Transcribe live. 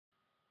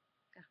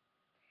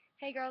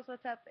Hey girls,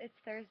 what's up? It's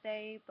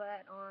Thursday,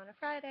 but on a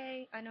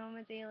Friday. I know I'm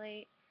a day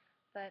late,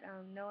 but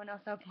no one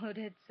else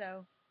uploaded,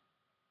 so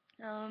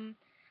um,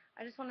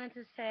 I just wanted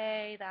to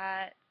say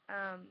that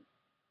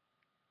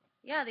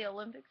yeah, the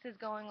Olympics is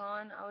going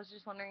on. I was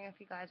just wondering if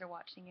you guys are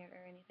watching it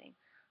or anything.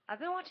 I've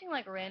been watching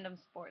like random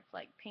sports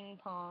like ping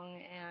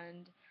pong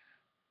and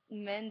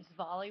men's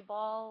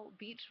volleyball,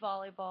 beach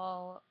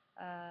volleyball,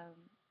 um,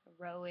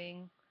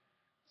 rowing,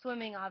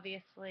 swimming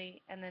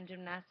obviously, and then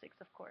gymnastics,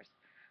 of course.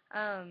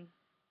 Um,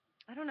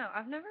 I don't know.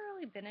 I've never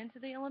really been into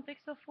the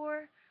Olympics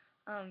before.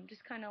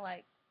 Just kind of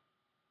like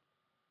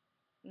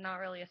not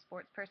really a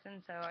sports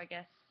person, so I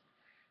guess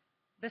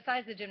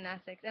besides the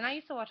gymnastics, and I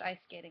used to watch ice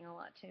skating a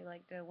lot too,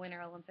 like the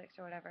Winter Olympics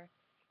or whatever.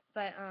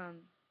 But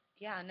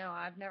yeah, no,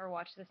 I've never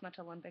watched this much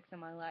Olympics in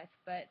my life.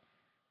 But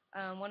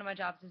one of my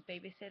jobs is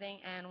babysitting,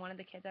 and one of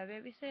the kids I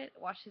babysit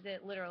watches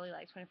it literally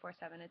like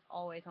 24/7. It's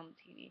always on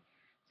the TV.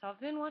 So I've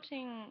been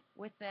watching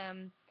with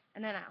them,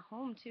 and then at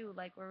home too.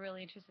 Like we're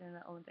really interested in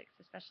the Olympics,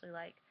 especially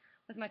like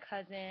with my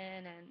cousin,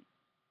 and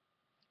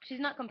she's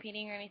not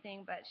competing or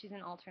anything, but she's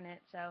an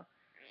alternate. So,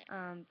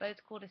 but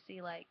it's cool to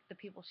see like the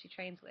people she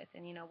trains with,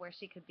 and where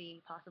she could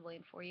be possibly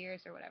in 4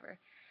 years or whatever.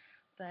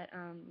 But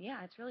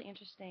yeah, it's really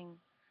interesting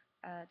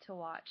to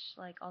watch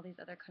like all these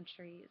other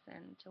countries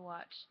and to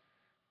watch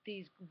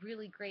these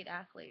really great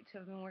athletes who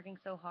have been working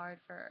so hard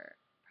for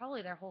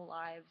probably their whole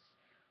lives,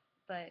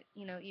 but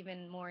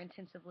even more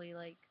intensively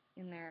like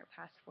in the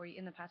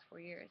past 4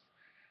 years.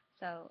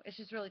 So it's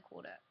just really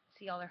cool to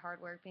see all their hard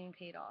work being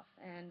paid off.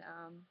 And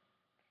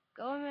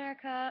go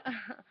America!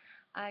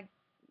 I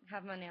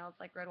have my nails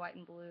like red, white,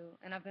 and blue,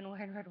 and I've been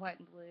wearing red, white,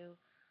 and blue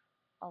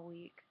all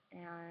week.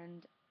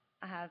 And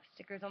I have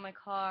stickers on my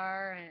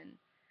car, and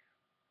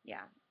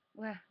yeah,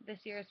 well, this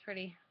year is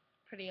pretty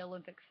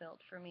Olympic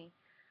filled for me.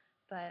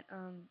 But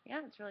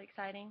yeah, it's really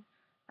exciting.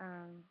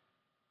 Um,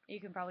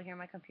 you can probably hear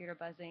my computer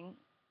buzzing.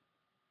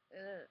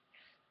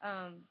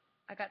 Um,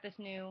 I got this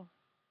new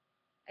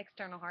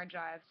external hard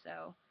drive,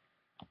 so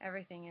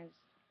everything is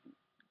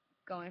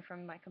going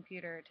from my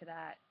computer to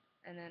that.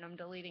 And then I'm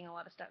deleting a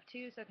lot of stuff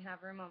too, so I can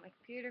have room on my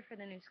computer for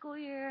the new school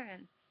year.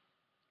 And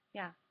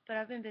yeah, but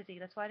I've been busy.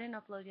 That's why I didn't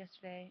upload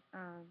yesterday.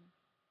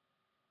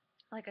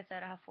 Like I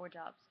said, I have 4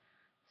 jobs.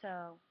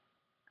 So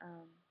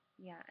um,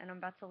 yeah, and I'm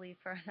about to leave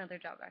for another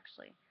job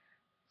actually.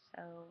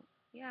 So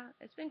yeah,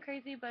 it's been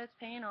crazy, but it's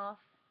paying off,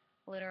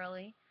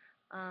 literally.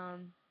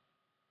 Um,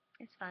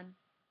 it's fun.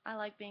 I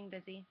like being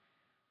busy.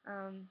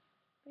 Um,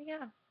 but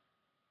yeah,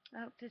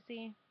 I hope to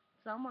see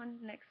someone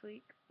next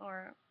week.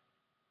 Or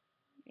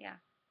yeah.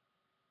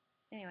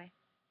 Anyway,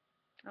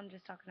 I'm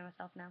just talking to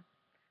myself now.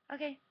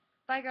 Okay,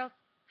 bye girls.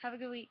 Have a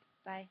good week.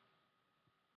 Bye.